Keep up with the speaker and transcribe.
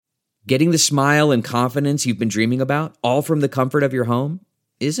Getting the smile and confidence you've been dreaming about, all from the comfort of your home,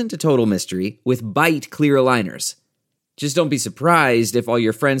 isn't a total mystery with Byte clear aligners. Just don't be surprised if all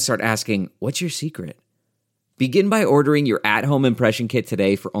your friends start asking, "What's your secret?" Begin by ordering your at-home impression kit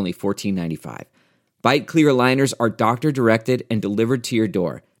today for only $14.95. Byte clear aligners are doctor-directed and delivered to your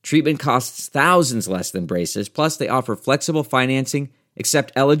door. Treatment costs thousands less than braces, plus they offer flexible financing,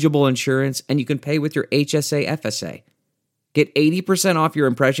 accept eligible insurance, and you can pay with your HSA FSA. Get 80% off your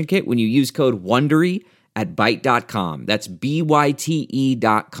impression kit when you use code WONDERY at Byte.com. That's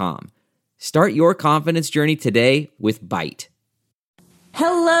BYTE.com. Start your confidence journey today with Byte.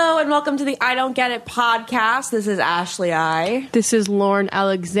 Hello and welcome to the I Don't Get It podcast. This is Ashley I. This is Lauren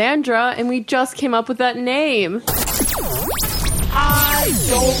Alexandra, and we just came up with that name. I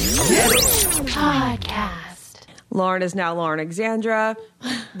Don't Get It Podcast. Lauren is now Lauren Alexandra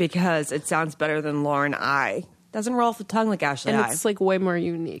because it sounds better than Lauren I. Doesn't roll off the tongue like Ashley And I. it's like way more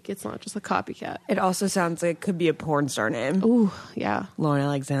unique. It's not just a copycat. It also sounds like it could be a porn star name. Ooh, yeah. Lauren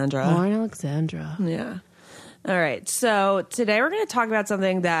Alexandra. Lauren Alexandra. Yeah. All right. So today we're going to talk about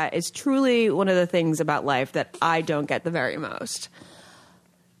something that is truly one of the things about life that I don't get the very most.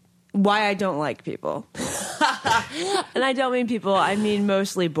 Why I don't like people. And I don't mean people, I mean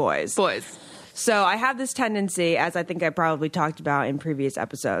mostly boys. Boys. So I have this tendency, as I think I probably talked about in previous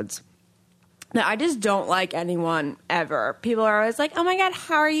episodes, that I just don't like anyone ever. People are always like, "Oh my God,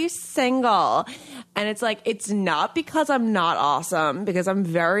 how are you single?" And it's like, it's not because I'm not awesome, because I'm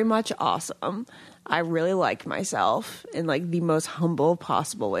very much awesome. I really like myself in like the most humble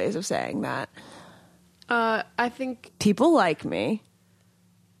possible ways of saying that. I think People like me.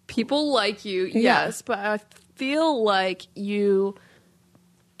 people like you, Yeah. yes, but I feel like you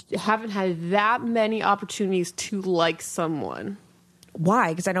haven't had that many opportunities to like someone.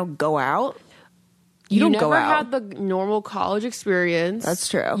 Why? Because I don't go out? You don't never go out. had the normal college experience. That's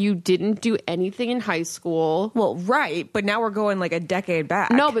true. You didn't do anything in high school. Well, right. But now we're going like a decade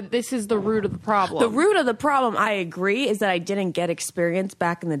back. No, but this is the root of the problem. The root of the problem, I agree, is that I didn't get experience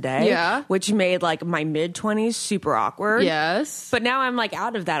back in the day. Yeah. Which made like my mid-20s super awkward. Yes. But now I'm like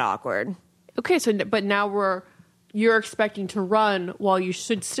out of that awkward. Okay, so but now you're expecting to run while you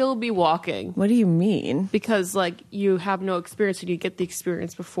should still be walking What do you mean? because like you have no experience and you get the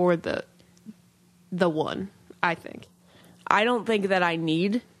experience before the one, I think. I don't think that I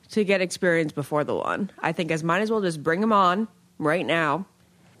need to get experience before the one. I think I might as well just bring them on right now.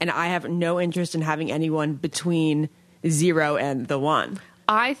 And I have no interest in having anyone between 0 and the 1.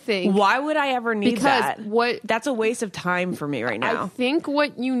 I think Why would I ever need Because that? That's a waste of time for me right now. I think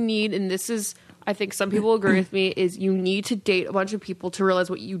what you need, and this is, I think some people agree with me, is you need to date a bunch of people to realize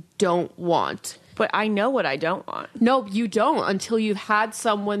what you don't want. But I know what I don't want. No, you don't until you've had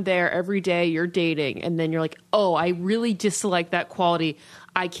someone there every day you're dating, and then you're like, oh, I really dislike that quality.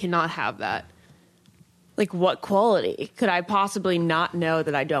 I cannot have that. Like, what quality could I possibly not know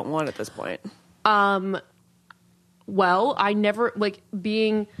that I don't want at this point? Well, I never, like,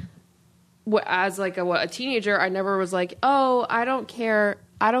 being as like a teenager, I never was like, oh, I don't care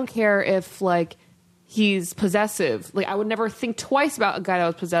if like he's possessive. Like, I would never think twice about a guy that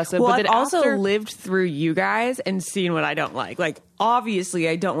was possessive. Well, but I've then also after, lived through you guys and seen what I don't like. Like, obviously,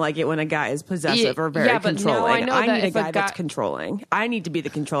 I don't like it when a guy is possessive or very but now controlling. I know I that need a if a guy that's controlling. I need to be the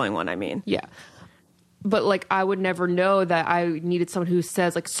controlling one, I mean. yeah. But like, I would never know that I needed someone who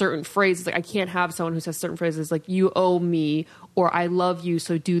says like certain phrases. Like, I can't have someone who says certain phrases like "you owe me" or "I love you,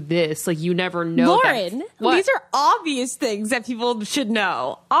 so do this." Like, you never know. Lauren, these are obvious things that people should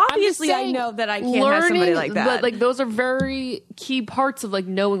know. Obviously, I know that I can't have somebody like that. But like, those are very key parts of like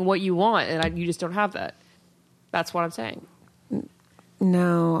knowing what you want, and you just don't have that. That's what I'm saying.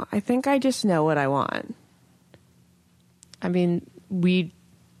 No, I think I just know what I want. I mean, we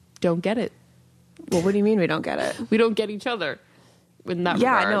don't get it. Well, what do you mean we don't get it? We don't get each other in that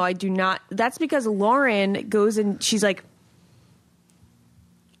Yeah, regard. no, I do not. That's because Lauren goes and she's like,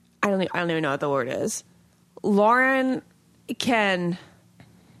 I don't even know what the word is. Lauren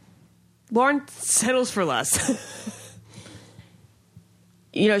settles for less.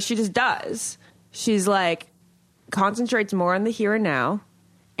 You know, she just does. She's like, concentrates more on the here and now,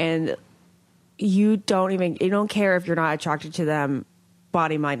 and you don't care if you're not attracted to them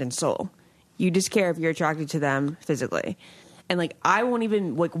body, mind, and soul. You just care if you're attracted to them physically. And like, I won't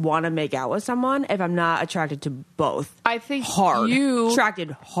even like want to make out with someone if I'm not attracted to both. I think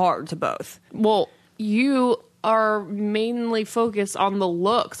attracted hard to both. Well, you are mainly focused on the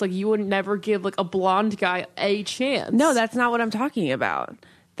looks. Like, you would never give like a blonde guy a chance. No, that's not what I'm talking about.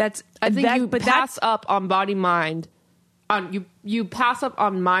 I think you pass up on body, mind. on you pass up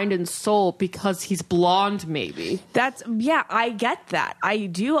on mind and soul because he's blonde, maybe. I get that. I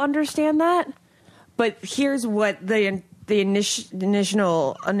do understand that. But here's what the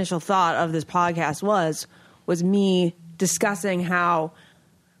initial thought of this podcast was me discussing how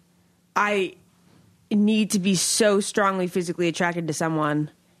I need to be so strongly physically attracted to someone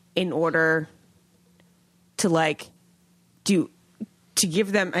in order to to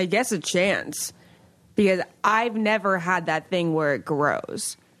give them, I guess, a chance, because I've never had that thing where it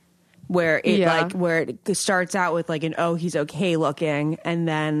grows, where it starts out with like an, oh, he's okay looking, and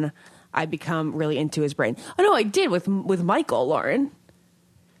then I become really into his brain. Oh no, I did with Michael, Lauren.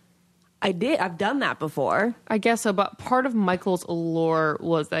 I did. I've done that before. I guess so, but part of Michael's allure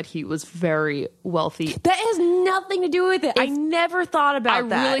was that he was very wealthy. That has nothing to do with it. I never thought about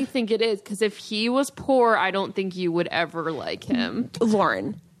that. I really think it is, because if he was poor, I don't think you would ever like him.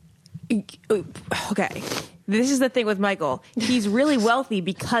 Lauren, okay, this is the thing with Michael. He's really wealthy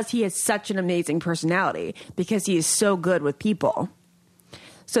because he has such an amazing personality, because he is so good with people.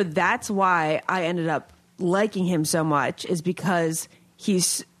 So that's why I ended up liking him so much, is because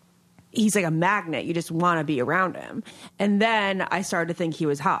he's like a magnet. You just want to be around him. And then I started to think he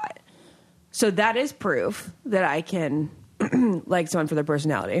was hot. So that is proof that I can like someone for their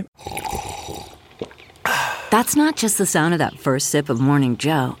personality. That's not just the sound of that first sip of Morning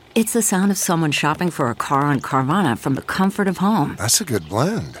Joe. It's the sound of someone shopping for a car on Carvana from the comfort of home. That's a good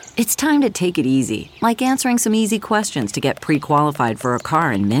blend. It's time to take it easy, like answering some easy questions to get pre-qualified for a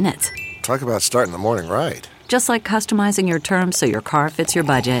car in minutes. Talk about starting the morning right. Just like customizing your terms so your car fits your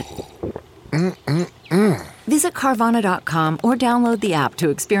budget. Visit Carvana.com or download the app to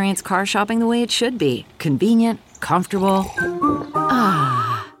experience car shopping the way it should be. Convenient, comfortable.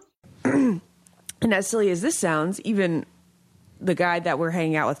 And as silly as this sounds, even the guy that we're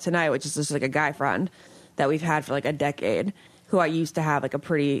hanging out with tonight, which is just like a guy friend that we've had for like a decade, who I used to have like a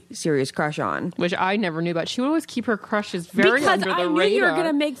pretty serious crush on. Which I never knew about. She would always keep her crushes very because under the radar. Because I knew you were going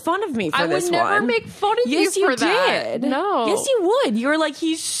to make fun of me for this one. I would never make fun of you for that. Yes, you did. No. Yes, you would. You were like,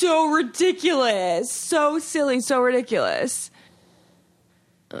 he's so ridiculous. So silly, so ridiculous.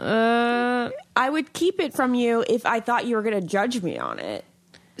 I would keep it from you if I thought you were going to judge me on it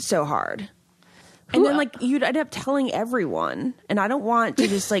so hard. And then, like, you'd end up telling everyone. And I don't want to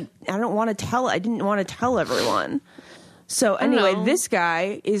just, like, I didn't want to tell everyone. So anyway, this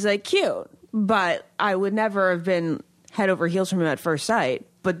guy is like cute, but I would never have been head over heels from him at first sight.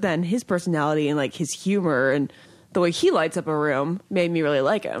 But then his personality and like his humor and the way he lights up a room made me really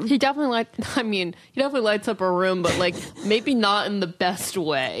like him. He definitely lights up a room, but like maybe not in the best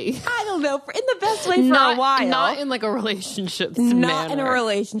way. I don't know, in the best way for a while. Not in like a relationship manner. Not in a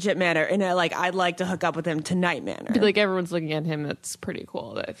relationship manner. In a like, I'd like to hook up with him tonight manner. Like everyone's looking at him, that's pretty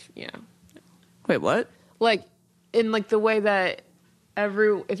cool. That Wait, what? Like in like the way that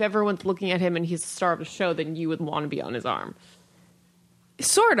if everyone's looking at him and he's the star of the show, then you would want to be on his arm.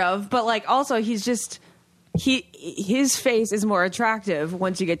 Sort of, but like also he's just his face is more attractive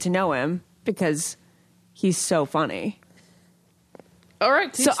once you get to know him because he's so funny. All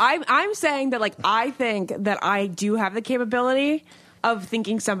right. So I'm saying that like I think that I do have the capability of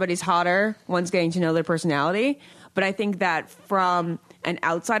thinking somebody's hotter once getting to know their personality, but I think that from an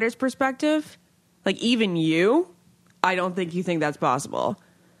outsider's perspective, like even you, I don't think you think that's possible.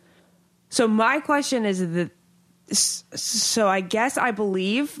 So my question is so I guess I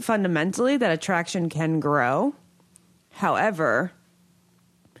believe fundamentally that attraction can grow. However,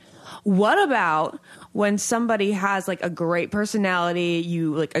 what about when somebody has like a great personality,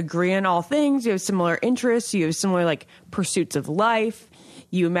 you like agree on all things, you have similar interests, you have similar like pursuits of life,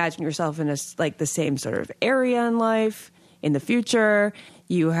 you imagine yourself in like the same sort of area in life in the future,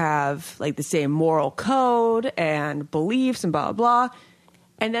 you have like the same moral code and beliefs and blah, blah, blah.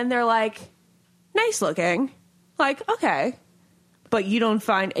 And then they're like, nice looking. Like, okay. But you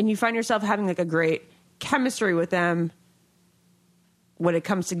find yourself having like a great chemistry with them when it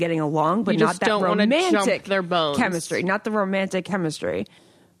comes to getting along, but not that romantic their bones. Chemistry, not the romantic chemistry.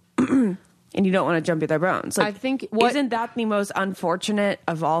 And you don't want to jump at their bones. Like, I think isn't that the most unfortunate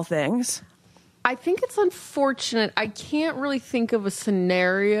of all things? I think it's unfortunate. I can't really think of a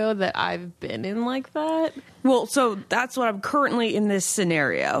scenario that I've been in like that. Well, so that's what I'm currently in this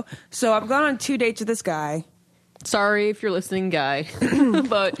scenario. So I've gone on 2 dates with this guy. Sorry if you're listening, guy.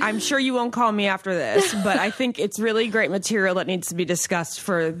 But I'm sure you won't call me after this, but I think it's really great material that needs to be discussed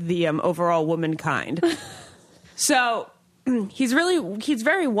for the overall womankind. So he's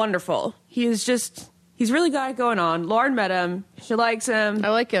very wonderful. He's really got it going on. Lauren met him. She likes him. I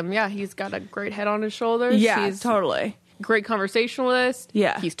like him. Yeah, he's got a great head on his shoulders. Yeah, he's totally. Great conversationalist.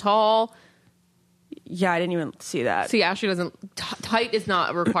 Yeah. He's tall. Yeah, I didn't even see that. See, Ashley doesn't. Tight is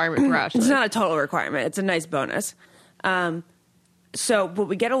not a requirement for Ashley. It's not a total requirement. It's a nice bonus. But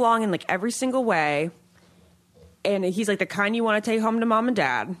we get along in like every single way, and he's like the kind you want to take home to mom and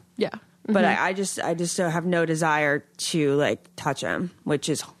dad. Yeah. But I just have no desire to like touch him, which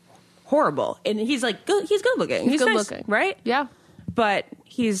is horrible. And he's like good. He's good looking. He's good nice, looking, right? Yeah. But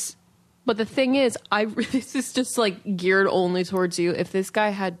he's. But the thing is, this is just like geared only towards you. If this guy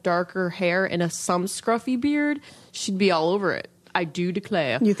had darker hair and some scruffy beard, she'd be all over it. I do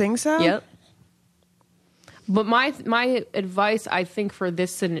declare. You think so? Yep. But my advice, I think, for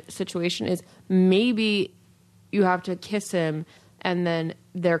this situation is maybe you have to kiss him, and then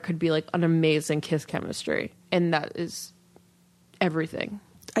there could be like an amazing kiss chemistry, and that is everything.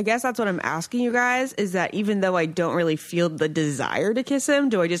 I guess that's what I'm asking you guys, is that even though I don't really feel the desire to kiss him,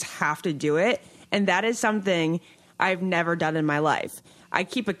 do I just have to do it? And that is something I've never done in my life. I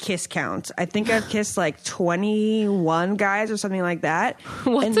keep a kiss count. I think I've kissed like 21 guys or something like that.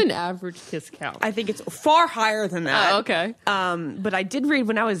 What's an average kiss count? I think it's far higher than that. Oh, okay. But I did read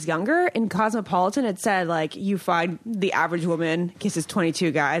when I was younger in Cosmopolitan, it said like you find the average woman kisses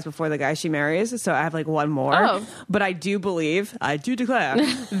 22 guys before the guy she marries. So I have like one more. Oh. But I do declare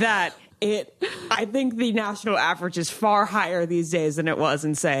that I think the national average is far higher these days than it was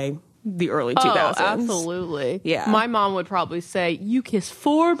in, say, the early 2000s. Oh, absolutely. Yeah. My mom would probably say, you kiss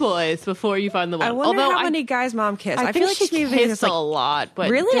 4 boys before you find the one. I wonder how many guys mom kissed. I feel like she maybe kissed just, like, a lot. But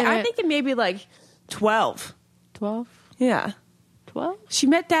really? didn't- I think it may be like 12. 12? Yeah. 12? She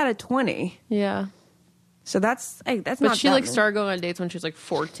met dad at 20. Yeah. So that's not But she that like many. started going on dates when she was like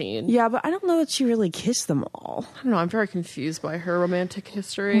 14. Yeah, but I don't know that she really kissed them all. I don't know. I'm very confused by her romantic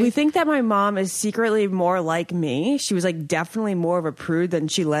history. We think that my mom is secretly more like me. She was like definitely more of a prude than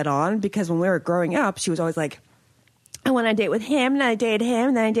she let on, because when we were growing up, she was always like, I went on a date with him, and then I dated him,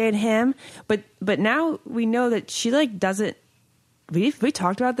 and then I dated him. But now we know that she like doesn't. We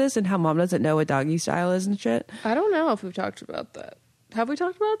talked about this and how mom doesn't know what doggy style is and shit. I don't know if we've talked about that. Have we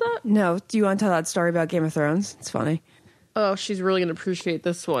talked about that? No, do you want to tell that story about Game of Thrones? It's funny. Oh, she's really going to appreciate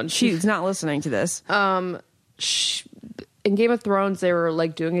this one. She's not listening to this. In Game of Thrones, they were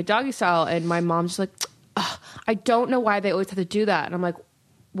like doing a doggy style, and my mom's just like, I don't know why they always have to do that. And I'm like,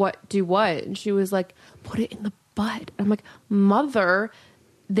 what? Do what? And she was like, put it in the butt. I'm like, mother,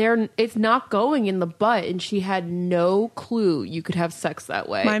 it's not going in the butt. And she had no clue you could have sex that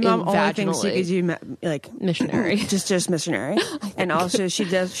way. My mom only thinks she could do like missionary, just missionary, and also she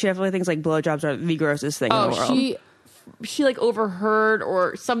definitely thinks like blowjobs are the grossest thing in the world. She like overheard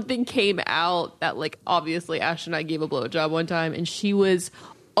or something came out that like obviously Ash and I gave a blowjob one time, and she was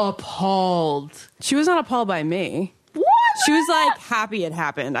appalled. She was not appalled by me. What? She was like happy it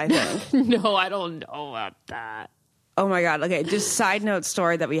happened, I think. No, I don't know about that. Oh my God. Okay. Just side note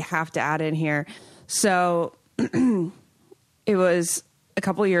story that we have to add in here. So it was a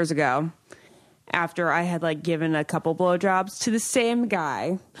couple years ago after I had like given a couple blowjobs to the same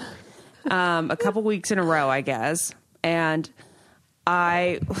guy, a couple weeks in a row, I guess. And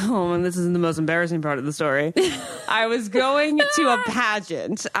and this is the most embarrassing part of the story. I was going to a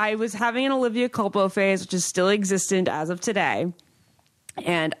pageant. I was having an Olivia Culpo phase, which is still existent as of today.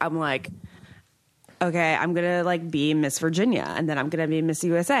 And I'm like, okay, I'm going to like be Miss Virginia, and then I'm going to be Miss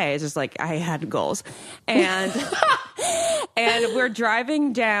USA. It's just like I had goals. And and we're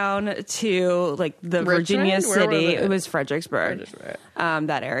driving down to like the Virginia city. It was Fredericksburg.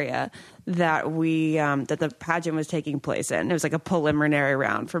 That area that that the pageant was taking place in. It was like a preliminary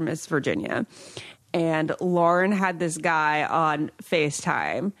round for Miss Virginia. And Lauren had this guy on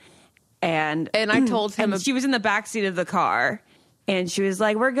FaceTime, and I told him she was in the backseat of the car, and she was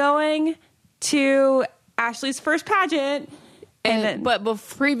like, we're going to Ashley's first pageant. But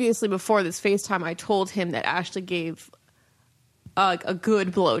previously, before this FaceTime, I told him that Ashley gave a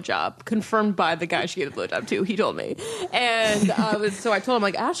good blowjob, confirmed by the guy she gave the blowjob to. He told me, and so I told him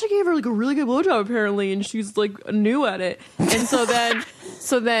like Ashley gave her like a really good blowjob apparently, and she's like new at it. And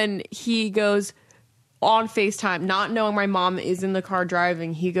so then he goes on FaceTime, not knowing my mom is in the car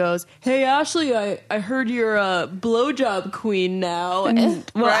driving. He goes, "Hey Ashley, I heard you're a blowjob queen now." Well,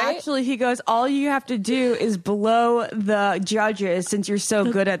 right? actually, he goes, all you have to do is blow the judges since you're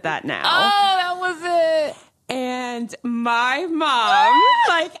so good at that now. Oh, that was it. And my mom,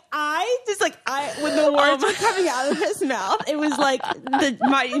 when the words were coming out of his mouth, it was like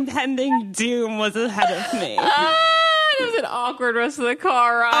my impending doom was ahead of me. It was an awkward rest of the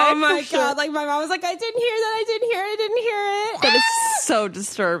car ride. Oh my God. Like my mom was like, I didn't hear it. That is so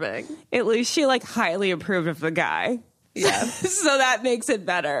disturbing. At least she like highly approved of the guy. Yeah. So that makes it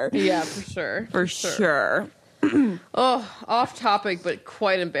better. Yeah, for sure. For sure. Oh, off topic, but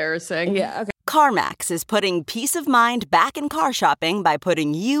quite embarrassing. Yeah. Okay. CarMax is putting peace of mind back in car shopping by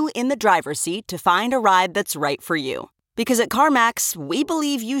putting you in the driver's seat to find a ride that's right for you. Because at CarMax, we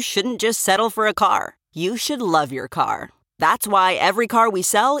believe you shouldn't just settle for a car. You should love your car. That's why every car we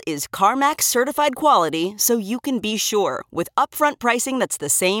sell is CarMax certified quality, so you can be sure with upfront pricing that's the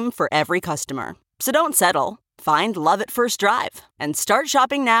same for every customer. So don't settle. Find love at first drive and start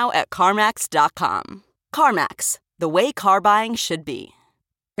shopping now at CarMax.com. CarMax, the way car buying should be.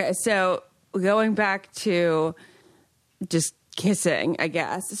 Okay, so going back to just kissing, I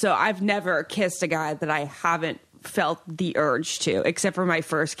guess. So I've never kissed a guy that I haven't felt the urge to, except for my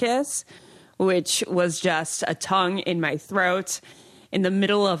first kiss, which was just a tongue in my throat in the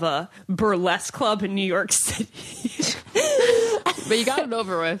middle of a burlesque club in New York City. But you got it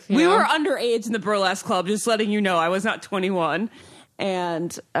over with. We were underage in the burlesque club, just letting you know. I was not 21.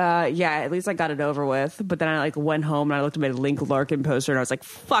 And yeah, at least I got it over with. But then I went home and I looked at my Link Larkin poster and I was like,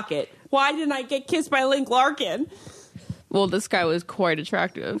 fuck it. Why didn't I get kissed by Link Larkin? Well, this guy was quite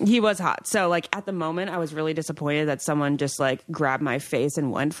attractive. He was hot. So at the moment, I was really disappointed that someone just grabbed my face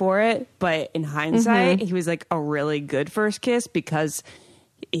and went for it. But in hindsight, he was a really good first kiss because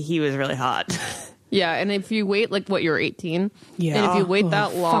he was really hot. Yeah, and if you wait, you're 18. Yeah. And if you wait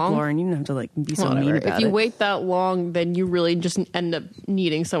that long. Fuck, Lauren, you don't have to be so mean about it. If you wait that long, then you really just end up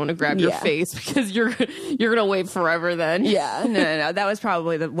needing someone to grab your face because you're gonna wait forever then. Yeah, no. That was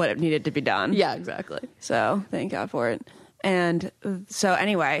probably what needed to be done. Yeah, exactly. So thank God for it. And so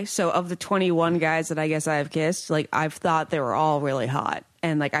anyway, of the 21 guys that I guess I have kissed, I've thought they were all really hot,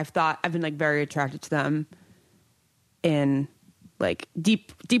 and I've been very attracted to them in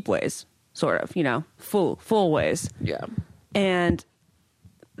deep ways, sort of, full ways. Yeah. And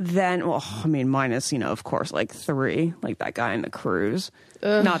then, minus, of course, 3, that guy in the cruise.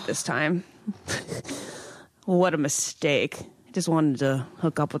 Not this time. What a mistake. I just wanted to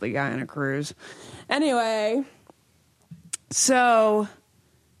hook up with a guy on a cruise. Anyway, so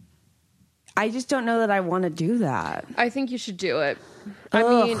I just don't know that I want to do that. I think you should do it. I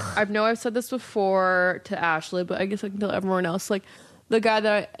mean, I know I've said this before to Ashley, but I guess I can tell everyone else. The guy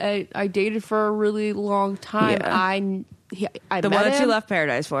that I dated for a really long time, Yeah. I The met one that him. you left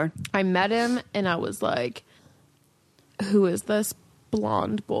Paradise for. I met him and I was like, who is this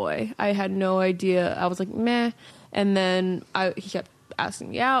blonde boy? I had no idea. I was like, meh. And then he kept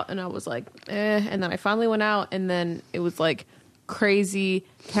asking me out and I was like, eh. And then I finally went out and then it was crazy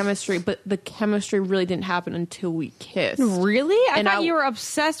chemistry, but the chemistry really didn't happen until we kissed. Really? I And thought you were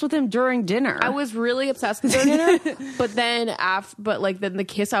obsessed with him during dinner. I was really obsessed with dinner, but then then the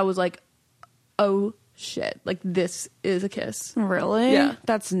kiss, I was like, oh shit, this is a kiss. Really? Yeah.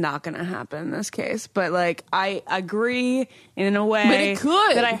 That's not going to happen in this case. But I agree in a way But it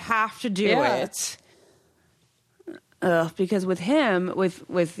could. that I have to do Yeah. it. Because with him, with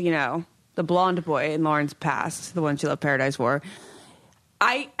the blonde boy in Lauren's past, the one she left Paradise for,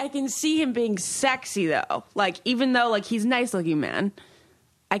 I can see him being sexy though. Even though he's a nice looking man,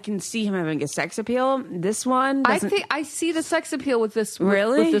 I can see him having a sex appeal. This one I doesn't. think I see the sex appeal with this.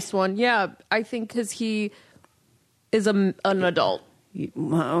 Really? With this one, yeah. I think because he is an adult.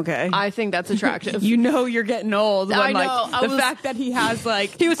 Okay. I think that's attractive. You're getting old. When, I know. The fact that he has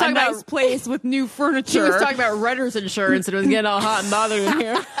He was a talking nice about- place with new furniture. He was talking about renter's insurance and it was getting all hot and bothered in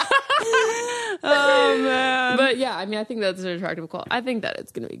here. Oh man. But yeah, I think that's an attractive call. I think that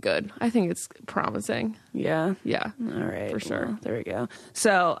it's going to be good. I think it's promising. Yeah. Yeah. All right. For sure. Well, there we go.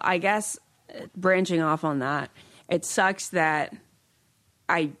 So I guess branching off on that, it sucks that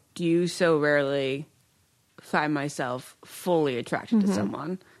I do so rarely find myself fully attracted to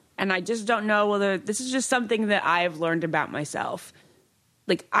someone. And I just don't know whether this is just something that I've learned about myself.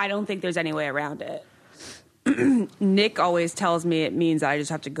 I don't think there's any way around it. Nick always tells me it means I just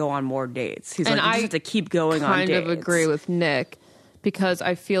have to go on more dates. He's And you just have to keep going on dates. kind of agree with Nick because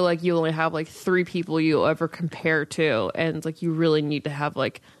I feel like you only have 3 people you'll ever compare to, and you really need to have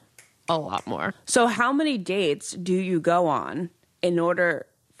a lot more. So how many dates do you go on in order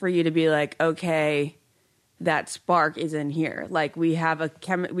for you to be okay, that spark is in here? We have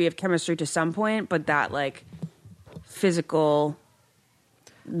we have chemistry to some point, but that physical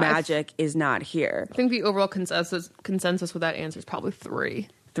magic is not here. I think the overall consensus with that answer is probably 3.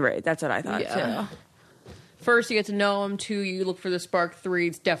 3. That's what I thought Yeah. too. First, you get to know them. 2, you look for the spark. 3,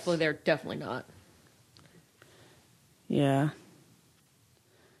 it's definitely there, definitely not. Yeah.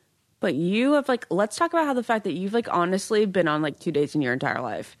 But you have let's talk about how the fact that you've honestly been on 2 dates in your entire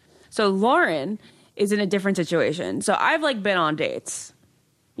life. So Lauren is in a different situation. So I've been on dates,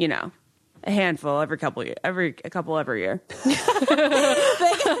 a handful every couple year, every year.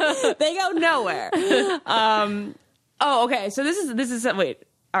 they go nowhere. Oh, okay. So this is wait.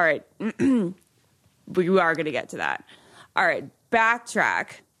 All right. We are going to get to that. All right. Backtrack.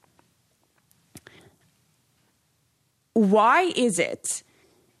 Why is it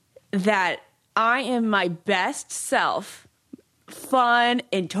that I am my best self, fun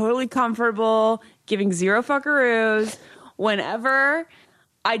and totally comfortable, giving zero fuckaroos whenever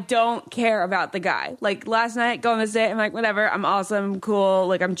I don't care about the guy? Like last night, go on this date, I'm like, whatever, I'm awesome, I'm cool,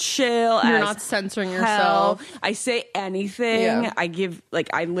 like I'm chill. You're as not censoring hell. yourself. I say anything. Yeah.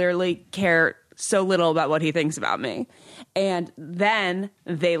 I literally care so little about what he thinks about me. And then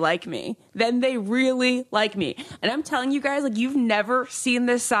they like me. Then they really like me. And I'm telling you guys, like, you've never seen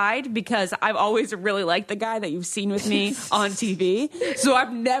this side because I've always really liked the guy that you've seen with me on TV. So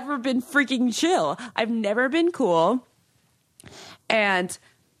I've never been freaking chill. I've never been cool. And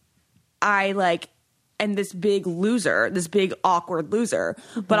and this big loser, this big awkward loser.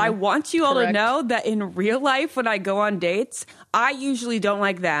 But I want you all to know that in real life, when I go on dates, I usually don't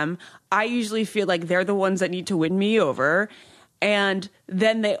like them. I usually feel like they're the ones that need to win me over. And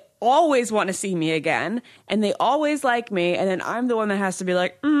then they always want to see me again. And they always like me. And then I'm the one that has to be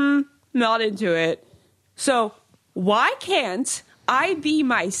like, not into it. So why can't I be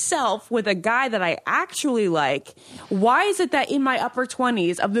myself with a guy that I actually like? Why is it that in my upper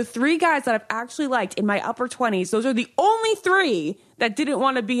 20s, of the 3 guys that I've actually liked in my upper 20s, those are the only 3 that didn't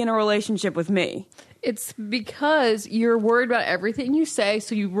want to be in a relationship with me? It's because you're worried about everything you say,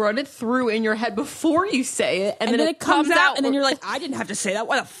 so you run it through in your head before you say it, and then it comes out, and then you're like, I didn't have to say that.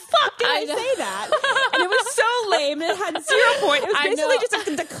 Why the fuck did I say that? And it was so lame. It had 0 point. It was basically just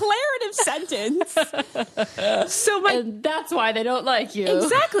a declarative sentence. So and that's why they don't like you.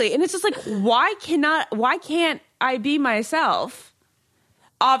 Exactly. And it's just like, why can't I be myself?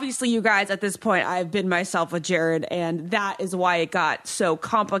 Obviously, you guys, at this point, I've been myself with Jared, and that is why it got so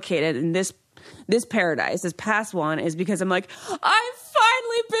complicated in this paradise, this past one, is because I'm like, I've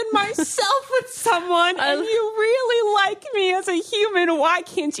finally been myself with someone and you really like me as a human. Why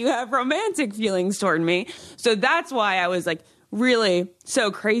can't you have romantic feelings toward me? So that's why I was like really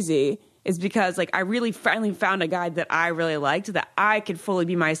so crazy, is because like I really finally found a guy that I really liked, that I could fully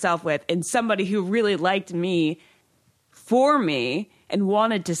be myself with, and somebody who really liked me for me and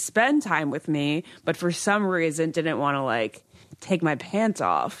wanted to spend time with me, but for some reason didn't want to like take my pants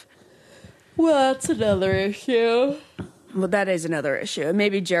off. Well, that's another issue. Well, that is another issue. And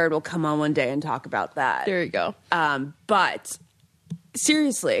maybe Jared will come on one day and talk about that. There you go. But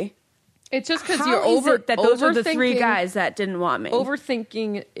seriously, it's just because how you're is it that those are the 3 guys that didn't want me?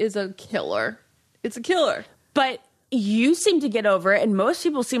 Overthinking is a killer. It's a killer. But you seem to get over it, and most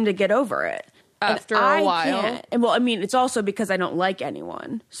people seem to get over it. After a while. Can't. And well, I mean, it's also because I don't like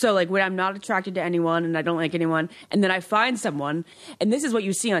anyone. So like when I'm not attracted to anyone and I don't like anyone, and then I find someone, and this is what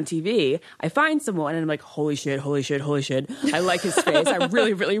you see on TV, I find someone and I'm like, holy shit. I like his face. I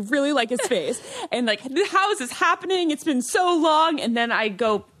really, really, really like his face. And like, how is this happening? It's been so long. And then I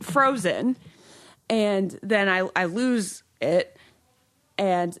go frozen, and then I lose it,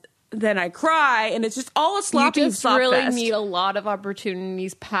 and then I cry, and it's just all a sloppy You just slop really fest. need a lot of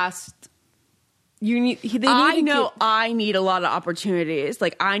opportunities past. I need a lot of opportunities.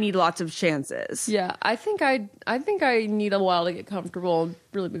 Like I need lots of chances. Yeah, I think I need a while to get comfortable and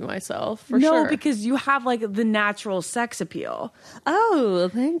really be myself. For No, sure. because you have like the natural sex appeal. Oh,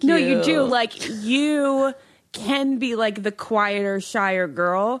 thank you. No, you do. Like you can be like the quieter, shyer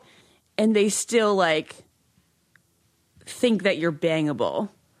girl, and they still like think that you're bangable.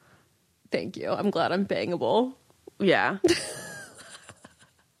 Thank you. I'm glad I'm bangable. Yeah.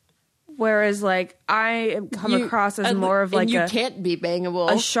 Whereas, like, I come across as more of like you can't be bangable.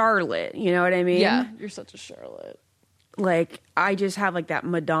 a Charlotte. You know what I mean? Yeah, you're such a Charlotte. Like, I just have like that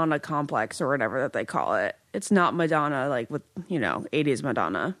Madonna complex or whatever that they call it. It's not Madonna like with 80s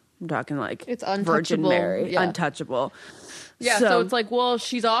Madonna. I'm talking like It's Virgin untouchable. Mary, Yeah. untouchable. Yeah, so it's like, well,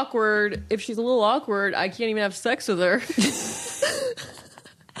 she's awkward. If she's a little awkward, I can't even have sex with her.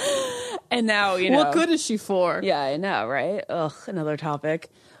 and now What good is she for? Yeah, I know, right? Ugh, another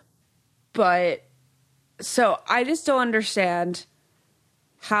topic. But so I just don't understand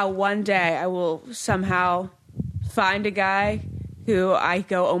how one day I will somehow find a guy who I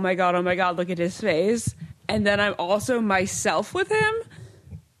go, oh my God, look at his face. And then I'm also myself with him.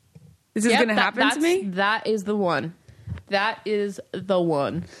 Is this going to happen to me? That is the one. That is the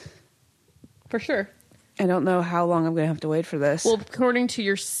one. For sure. I don't know how long I'm going to have to wait for this. Well, according to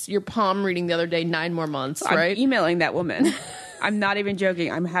your palm reading the other day, 9 more months, I'm right? emailing that woman. I'm not even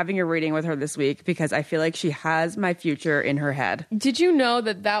joking. I'm having a reading with her this week because I feel like she has my future in her head. Did you know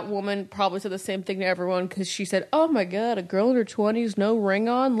that woman probably said the same thing to everyone because she said, oh my God, a girl in her 20s, no ring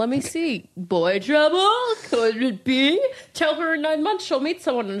on? Let me see. Boy trouble? Could it be? Tell her in 9 months she'll meet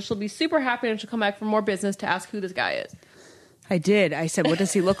someone and she'll be super happy and she'll come back for more business to ask who this guy is. I did. I said, what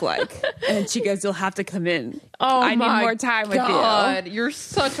does he look like? And she goes, you'll have to come in. Oh, I need more time with you. God, you're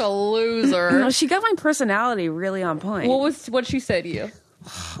such a loser. Well, she got my personality really on point. What she say to you?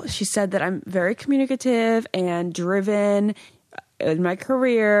 She said that I'm very communicative and driven in my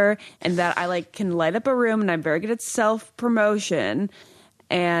career, and that I can light up a room, and I'm very good at self-promotion,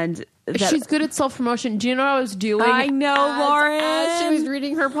 and she's good at self-promotion. Do you know what I was doing? I know, Lauren. As she was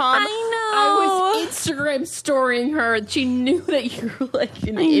reading her poem. I was Instagram storying her, and she knew that you were an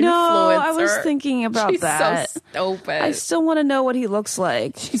influencer. I was thinking about that. She's so stupid. I still want to know what he looks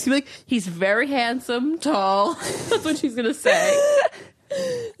like. She's like, he's very handsome, tall. That's what she's going to say.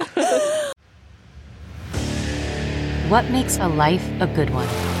 What makes a life a good one?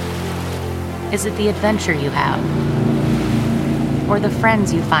 Is it the adventure you have? Or the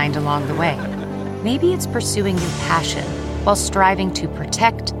friends you find along the way? Maybe it's pursuing your passion while striving to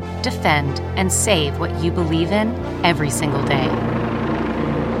protect, defend, and save what you believe in every single day.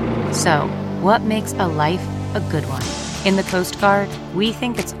 So, what makes a life a good one? In the Coast Guard, we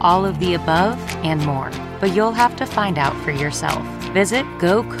think it's all of the above and more, but you'll have to find out for yourself. Visit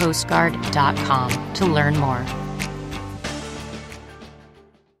gocoastguard.com to learn more.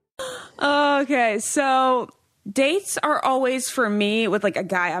 Okay, so dates are always for me with a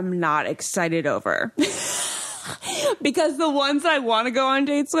guy I'm not excited over. Because the ones I want to go on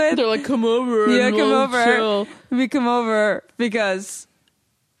dates with, they're like, come over. Yeah, come over. Chill. We come over because,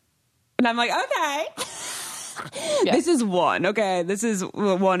 and I'm like, okay. Yeah. This is one. Okay, this is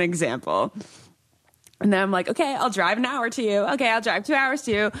one example. And then I'm like, okay, I'll drive an hour to you. Okay, I'll drive 2 hours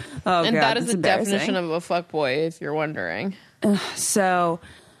to you. Oh, and God, that is the definition of a fuckboy, if you're wondering.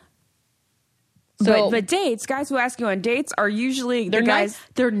 But dates, guys who ask you on dates are usually the guys.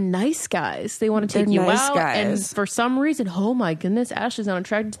 They're nice guys. They want to take you out. Guys. And for some reason, oh my goodness, Ashley's not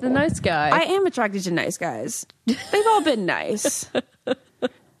attracted to the nice guy. I am attracted to nice guys. They've all been nice.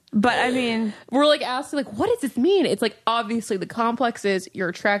 But I mean, we're asking, what does this mean? It's obviously the complex is you're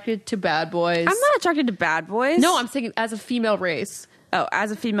attracted to bad boys. I'm not attracted to bad boys. No, I'm saying as a female race. Oh, as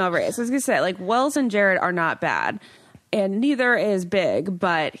a female race. I was going to say, Wells and Jared are not bad. And neither is Big,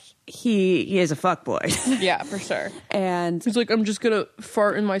 but he is a fuckboy. Yeah, for sure. And he's I'm just going to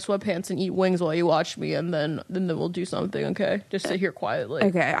fart in my sweatpants and eat wings while you watch me, and then we'll do something, okay? Just sit here quietly.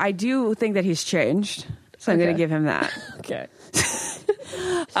 Okay, I do think that he's changed, so I'm going to give him that. Okay.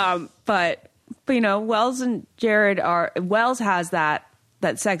 But Wells and Jared Wells has that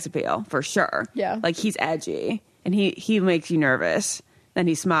sex appeal for sure. Yeah. He's edgy, and he makes you nervous. Then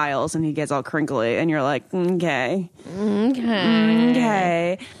he smiles and he gets all crinkly, and you're like, okay.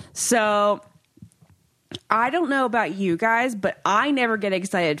 So I don't know about you guys, but I never get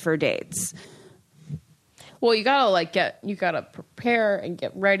excited for dates. Well, you gotta prepare and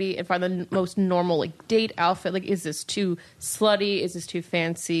get ready and find the most normal date outfit. Is this too slutty? Is this too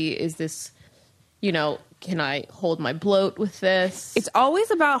fancy? Is this, can I hold my bloat with this? It's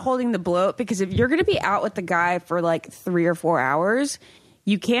always about holding the bloat, because if you're going to be out with the guy for 3 or 4 hours,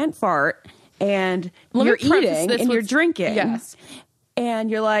 you can't fart, and you're eating and you're drinking. Yes.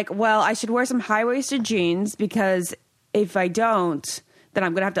 And you're like, well, I should wear some high-waisted jeans, because if I don't, then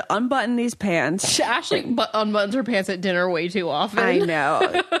I'm going to have to unbutton these pants. Ashley unbuttons her pants at dinner way too often. I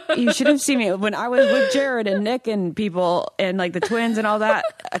know. You should have seen me when I was with Jared and Nick and people and the twins and all that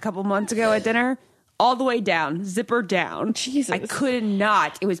a couple months ago at dinner. All the way down, zipper down. Jesus. I could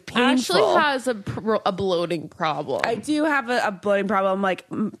not. It was painful. Ashley has a bloating problem. I do have a bloating problem.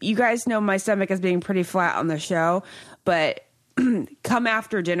 You guys know my stomach as being pretty flat on the show, but come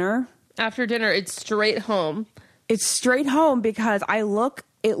after dinner. After dinner, it's straight home. It's straight home, because I look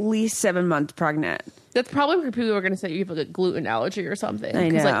at least 7 months pregnant. That's probably where people are going to say you have a gluten allergy or something. I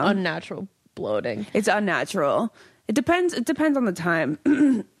know. Because unnatural bloating. It's unnatural. It depends on the time.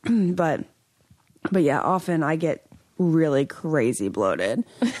 But yeah, often I get really crazy bloated.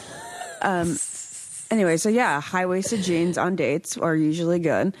 Anyway, so yeah, high-waisted jeans on dates are usually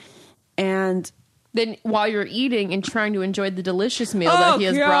good. And then while you're eating and trying to enjoy the delicious meal that he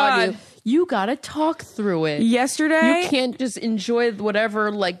has brought you, you gotta talk through it. Yesterday, you can't just enjoy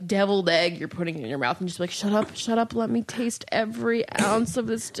whatever deviled egg you're putting in your mouth and just shut up, let me taste every ounce of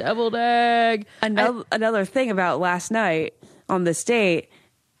this deviled egg. Another thing about last night on this date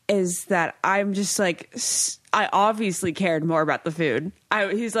is that I'm just like, I obviously cared more about the food.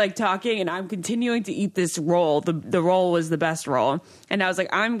 He's like talking and I'm continuing to eat this roll. The roll was the best roll. And I was like,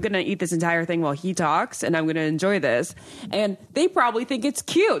 I'm going to eat this entire thing while he talks and I'm going to enjoy this. And they probably think it's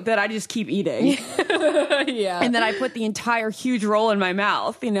cute that I just keep eating. Yeah. And then I put the entire huge roll in my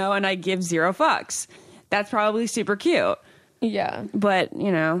mouth, you know, and I give 0 fucks. That's probably super cute. Yeah. But,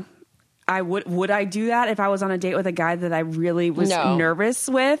 you know, would I do that if I was on a date with a guy that I really was nervous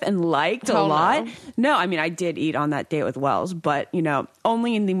with and liked a lot? No, I mean, I did eat on that date with Wells, but, you know,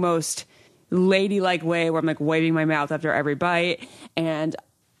 only in the most ladylike way where I'm like wiping my mouth after every bite and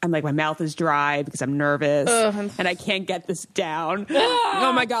I'm like, my mouth is dry because I'm nervous and I can't get this down.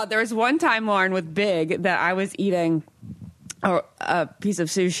 Oh my God. There was one time, Lauren, with Big that I was eating a piece of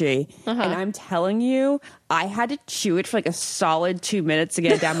sushi and I'm telling you, I had to chew it for like a solid 2 minutes to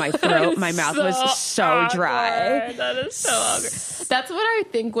get it down my throat. My mouth was so dry. That is so awkward. That's what I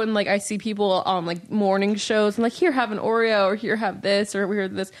think when like I see people on like morning shows and like, here, have an Oreo or here, have this or here,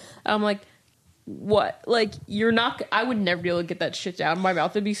 this. I'm like, what? Like, you're not, I would never be able to get that shit down. My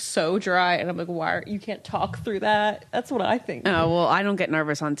mouth would be so dry. And I'm like, why? You can't talk through that. That's what I think. Oh, well, I don't get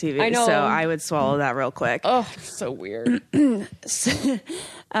nervous on TV. I know. So I would swallow that real quick. Oh, so weird.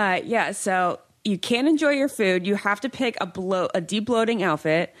 Yeah. So you can't enjoy your food. You have to pick a de-bloating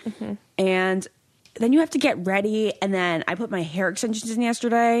outfit. And then you have to get ready. And then I put my hair extensions in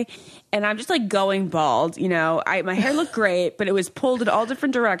yesterday and I'm just like going bald. You know, my hair looked great, but it was pulled in all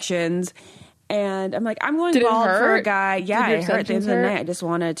different directions. And I'm like, I'm going bald for a guy. Yeah, it hurt at the end of the night. I just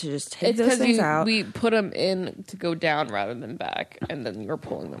wanted to just take those things out. We put them in to go down rather than back, and then you're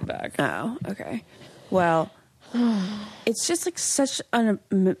pulling them back. Oh, okay. Well, it's just like such an...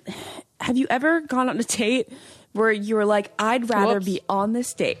 Have you ever gone on a date where you were like, I'd rather be on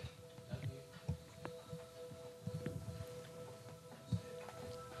this date?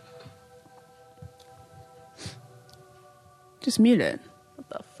 Just mute it. What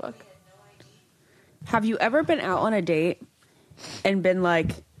the fuck? Have you ever been out on a date and been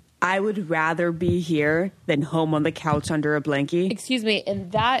like, I would rather be here than home on the couch under a blankie? Excuse me,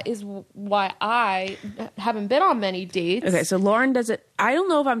 and that is why I haven't been on many dates. Okay, so Lauren does it. I don't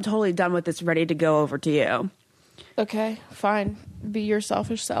know if I'm totally done with this, ready to go over to you. Okay, fine. Be your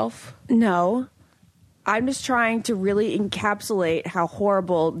selfish self. No. I'm just trying to really encapsulate how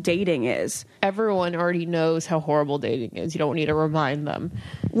horrible dating is. Everyone already knows how horrible dating is. You don't need to remind them.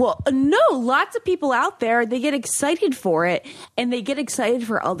 Well, no, lots of people out there, they get excited for it and they get excited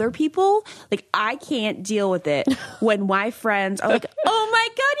for other people. Like, I can't deal with it when my friends are like, oh my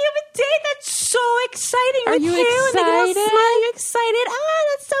God, you have a date? That's so exciting. Are with you him. excited? And they all smile, are you excited? Ah,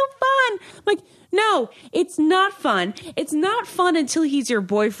 that's so fun. I'm like, no, it's not fun. It's not fun until he's your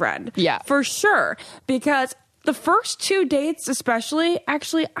boyfriend. Yeah. For sure. Because the first 2 dates especially,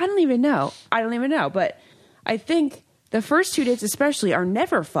 actually, I don't even know. But I think the first 2 dates especially are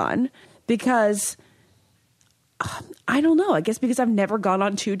never fun because... I don't know. I guess because I've never gone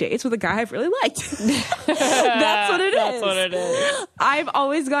on 2 dates with a guy I've really liked. That's what it is. That's what it is. I've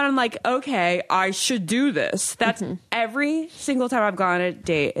always gone on like, okay, I should do this. That's every single time I've gone on a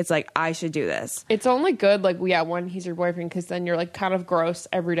date. It's like, I should do this. It's only good, like, yeah, when he's your boyfriend, because then you're like kind of gross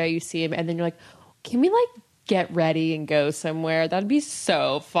every day you see him, and then you're like, can we like get ready and go somewhere? That'd be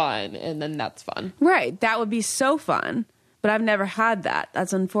so fun. And then that's fun. Right. That would be so fun. But I've never had that.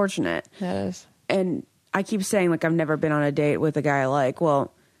 That's unfortunate. That is. And I keep saying, like, I've never been on a date with a guy I like.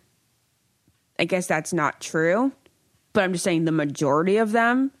 Well, I guess that's not true. But I'm just saying the majority of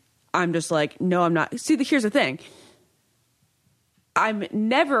them, I'm just like, no, I'm not. See, here's the thing. I'm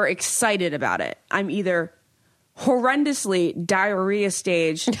never excited about it. I'm either horrendously diarrhea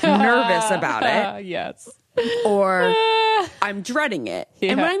stage nervous about it. Yes. Or I'm dreading it.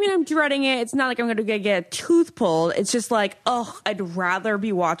 Yeah. And when I mean I'm dreading it, it's not like I'm going to get a tooth pulled. It's just like, oh, I'd rather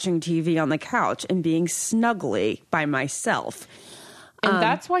be watching TV on the couch and being snuggly by myself. And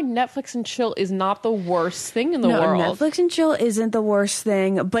that's why Netflix and chill is not the worst thing in the world. Netflix and chill isn't the worst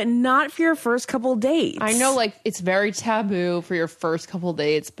thing, but not for your first couple dates. I know, like, it's very taboo for your first couple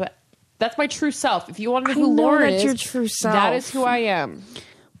dates, but that's my true self. If you want to know who Lauren is, your true self. that is who I am.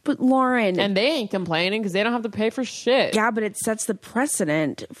 But Lauren... And they ain't complaining because they don't have to pay for shit. Yeah, but it sets the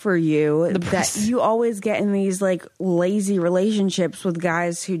precedent for you that you always get in these, like, lazy relationships with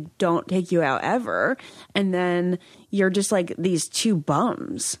guys who don't take you out ever. And then you're just, like, these two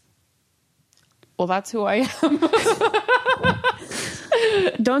bums. Well, that's who I am.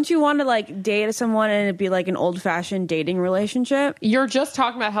 Don't you want to like date someone and it be like an old-fashioned dating relationship? You're just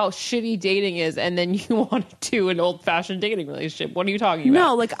talking about how shitty dating is, and then you want to do an old-fashioned dating relationship. What are you talking about?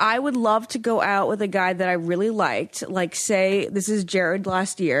 No, like I would love to go out with a guy that I really liked. Like, say this is Jared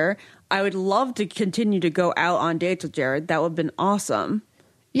last year. I would love to continue to go out on dates with Jared. That would have been awesome.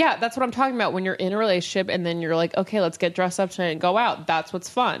 Yeah, that's what I'm talking about. When you're in a relationship and then you're like, okay, let's get dressed up tonight and go out. That's what's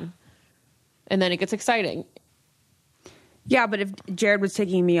fun. And then it gets exciting. Yeah, but if Jared was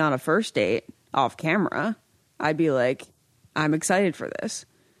taking me on a first date off camera, I'd be like, I'm excited for this.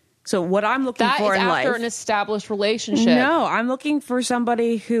 So what I'm looking for in life... That is after an established relationship. No, I'm looking for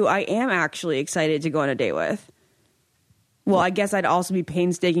somebody who I am actually excited to go on a date with. Well, I guess I'd also be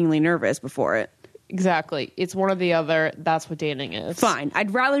painstakingly nervous before it. Exactly. It's one or the other. That's what dating is. Fine.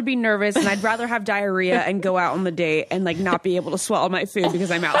 I'd rather be nervous and I'd rather have diarrhea and go out on the date and like not be able to swallow my food because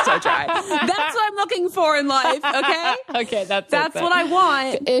my mouth's so dry. That's what I'm looking for in life, okay? Okay, that's what I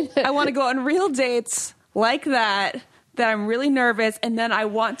want. I want to go on real dates like that I'm really nervous, and then I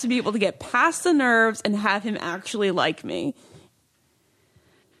want to be able to get past the nerves and have him actually like me.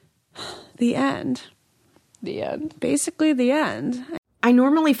 The end. The end. Basically the end. I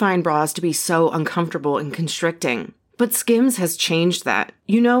normally find bras to be so uncomfortable and constricting, but Skims has changed that.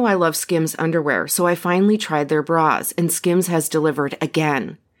 You know I love Skims underwear, so I finally tried their bras, and Skims has delivered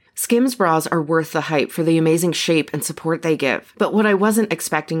again. Skims bras are worth the hype for the amazing shape and support they give, but what I wasn't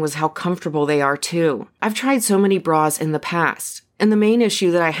expecting was how comfortable they are too. I've tried so many bras in the past, and the main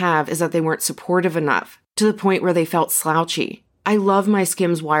issue that I have is that they weren't supportive enough, to the point where they felt slouchy. I love my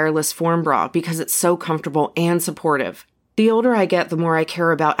Skims wireless form bra because it's so comfortable and supportive. The older I get, the more I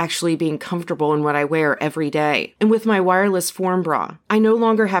care about actually being comfortable in what I wear every day. And with my wireless form bra, I no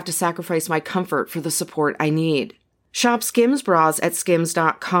longer have to sacrifice my comfort for the support I need. Shop Skims bras at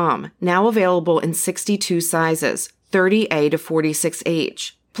skims.com, now available in 62 sizes, 30A to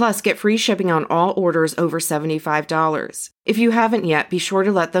 46H. Plus, get free shipping on all orders over $75. If you haven't yet, be sure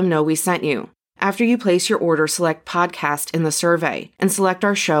to let them know we sent you. After you place your order, select podcast in the survey and select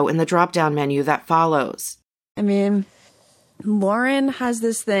our show in the drop-down menu that follows. I mean, Lauren has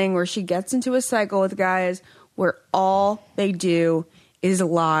this thing where she gets into a cycle with guys where all they do is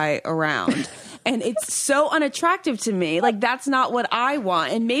lie around. And it's so unattractive to me. Like, that's not what I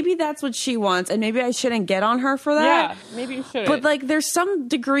want. And maybe that's what she wants. And maybe I shouldn't get on her for that. Yeah, maybe you shouldn't. But, like, there's some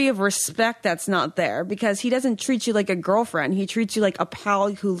degree of respect that's not there. Because he doesn't treat you like a girlfriend. He treats you like a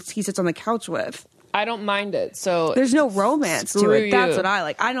pal who he sits on the couch with. I don't mind it. So there's no romance to it. you. That's what I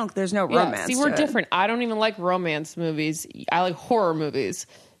like. There's no romance. See, we're different. I don't even like romance movies. I like horror movies.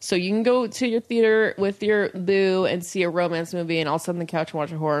 So you can go to your theater with your boo and see a romance movie, and I'll sit on the couch and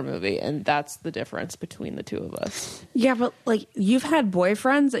watch a horror movie, and that's the difference between the two of us. Yeah, but like you've had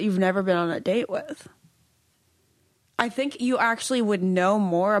boyfriends that you've never been on a date with. I think you actually would know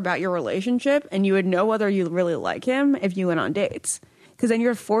more about your relationship, and you would know whether you really like him if you went on dates. Because then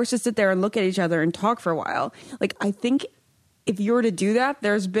you're forced to sit there and look at each other and talk for a while. Like, I think if you were to do that,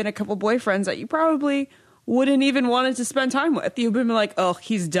 there's been a couple boyfriends that you probably wouldn't even wanted to spend time with. You've been like, oh,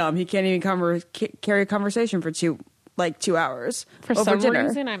 he's dumb. He can't even carry a conversation for 2 hours. For over some dinner.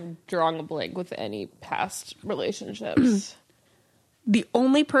 reason, I'm drawing a blank with any past relationships. The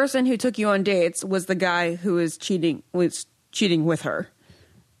only person who took you on dates was the guy who was cheating with her.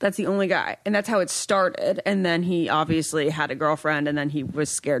 That's the only guy. And that's how it started. And then he obviously had a girlfriend, and then he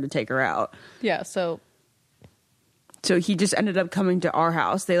was scared to take her out. Yeah, so he just ended up coming to our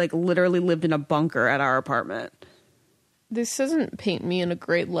house. They like literally lived in a bunker at our apartment. this doesn't paint me in a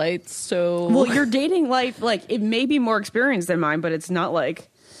great light, so... Well, your dating life, like, it may be more experienced than mine, but it's not like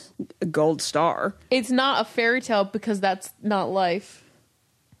a gold star. It's not a fairy tale because that's not life.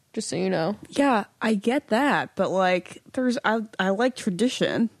 Just so you know. Yeah, I get that, but like, I like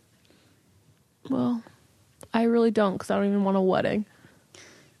tradition. Well, I really don't because I don't even want a wedding.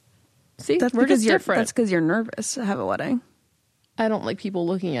 See, That's we're because just different. That's because you're nervous to have a wedding. I don't like people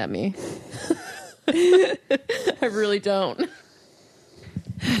looking at me. I really don't.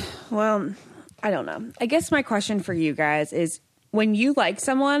 Well, I don't know. I guess my question for you guys is, when you like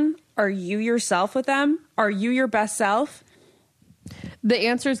someone, are you yourself with them? Are you your best self? The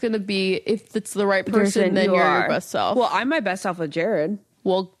answer is going to be, if it's the right person, then you're your best self. Well, I'm my best self with Jared.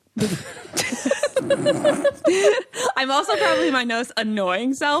 Well, I'm also probably my most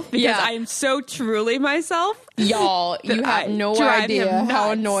annoying self because I am so truly myself. Y'all, you have no idea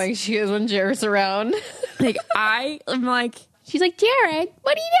how annoying she is when Jared's around. Like, I am like... She's like, Jared,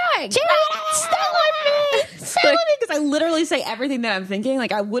 what are you doing? Jared, stay with me! Stay with me! Because I literally say everything that I'm thinking.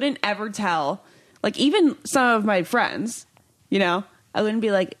 Like, I wouldn't ever tell... Like, even some of my friends, you know, I wouldn't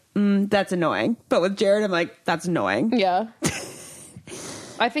be like, that's annoying. But with Jared, I'm like, that's annoying. Yeah.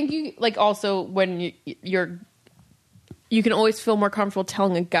 I think you like also when you can always feel more comfortable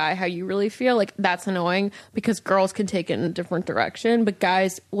telling a guy how you really feel. Like, that's annoying because girls can take it in a different direction, but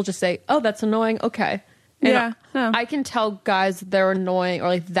guys will just say, oh, that's annoying. Okay. And I can tell guys they're annoying or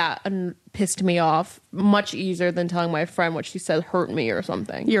like that pissed me off much easier than telling my friend what she said hurt me or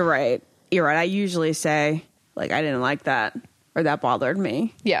something. You're right. I usually say, like, I didn't like that or that bothered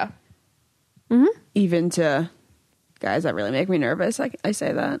me. Yeah. Even to guys that really make me nervous, I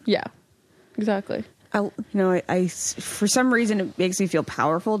say that. Yeah. Exactly. I for some reason it makes me feel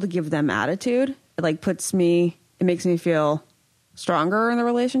powerful to give them attitude. It makes me feel stronger in the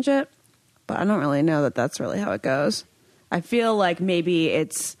relationship, but I don't really know that that's really how it goes. I feel like maybe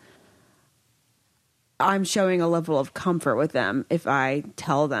I'm showing a level of comfort with them if I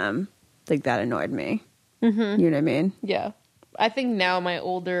tell them like that annoyed me. You know what I mean? Yeah. I think now in my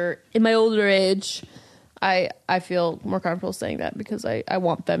older age, I feel more comfortable saying that because I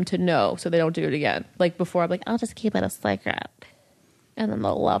want them to know so they don't do it again. Like before, I'm like, I'll just keep it a secret. And then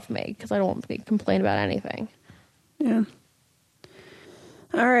they'll love me because I don't want to complain about anything. Yeah.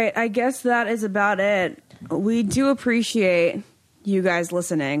 All right. I guess that is about it. We do appreciate you guys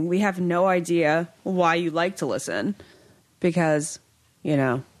listening. We have no idea why you like to listen because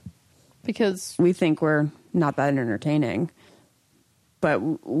we think we're not that entertaining.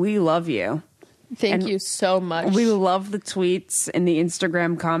 But we love you. Thank you so much. We love the tweets and the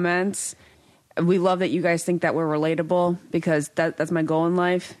Instagram comments. We love that you guys think that we're relatable because that's my goal in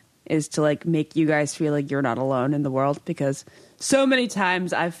life is to make you guys feel like you're not alone in the world because so many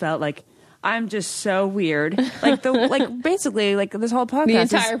times I've felt like I'm just so weird. Basically this whole podcast. The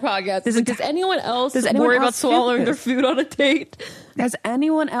entire podcast. Does anyone else worry about swallowing their food on a date? Does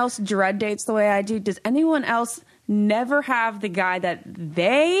anyone else dread dates the way I do? Does anyone else never have the guy that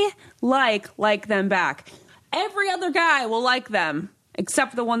they like them back? Every other guy will like them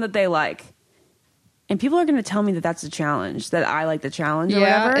except the one that they like. And people are going to tell me that that's a challenge, that I like the challenge or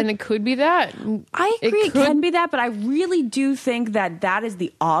whatever. And it could be that. I agree it can be that, but I really do think that is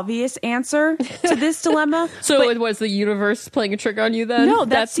the obvious answer to this dilemma. So it was the universe playing a trick on you then? No,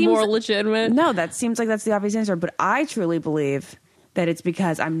 that's more legitimate. No, that seems like that's the obvious answer. But I truly believe that it's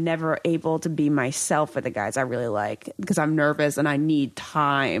because I'm never able to be myself with the guys I really like because I'm nervous and I need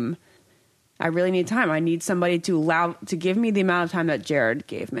time. I really need time. I need somebody to give me the amount of time that Jared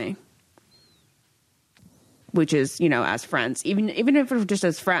gave me. Which is, as friends. Even if we're just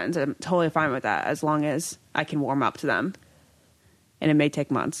as friends, I'm totally fine with that as long as I can warm up to them. And it may take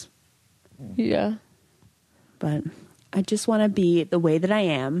months. Yeah. But I just want to be the way that I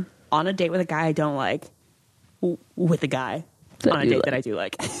am on a date with a guy I don't like. With a guy on a date that I do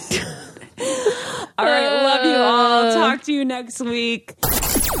like. All right. Love you all. Talk to you next week.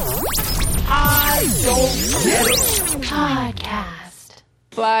 I Don't Get It Podcast.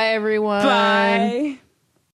 Bye, everyone. Bye.